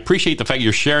I appreciate the fact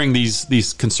you're sharing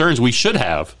these concerns we should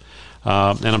have.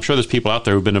 And I'm sure there's people out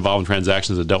there who've been involved in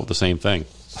transactions that dealt with the same thing.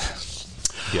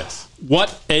 Yes.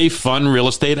 What a fun real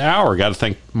estate hour. Got to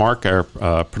thank Mark, our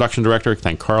production director.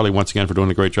 Thank Carly once again for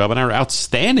doing a great job. And our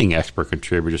outstanding expert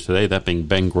contributors today, that being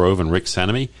Ben Grove and Rick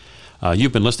Cenname.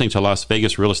 You've been listening to Las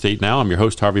Vegas Real Estate Now. I'm your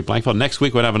host, Harvey Blankfeld. Next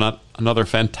week, we'll have another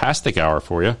fantastic hour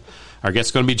for you. Our guest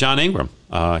is going to be John Ingram.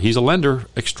 He's a lender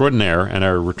extraordinaire and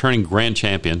our returning grand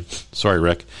champion. Sorry,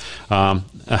 Rick.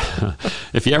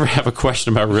 If you ever have a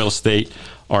question about real estate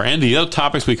or any of the other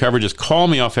topics we cover, just call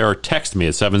me off air or text me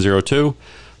at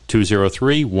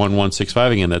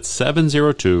 702-203-1165. Again, that's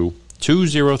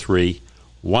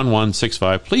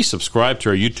 702-203-1165. Please subscribe to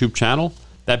our YouTube channel,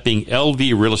 that being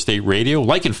LV Real Estate Radio.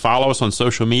 Like and follow us on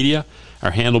social media,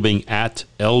 our handle being at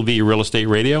LV Real Estate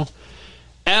Radio.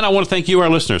 And I want to thank you, our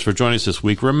listeners, for joining us this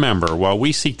week. Remember, while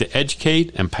we seek to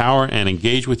educate, empower, and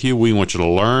engage with you, we want you to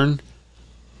learn,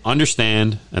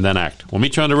 understand, and then act. We'll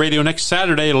meet you on the radio next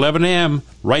Saturday at 11 a.m.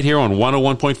 right here on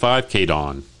 101.5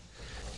 KDAWN.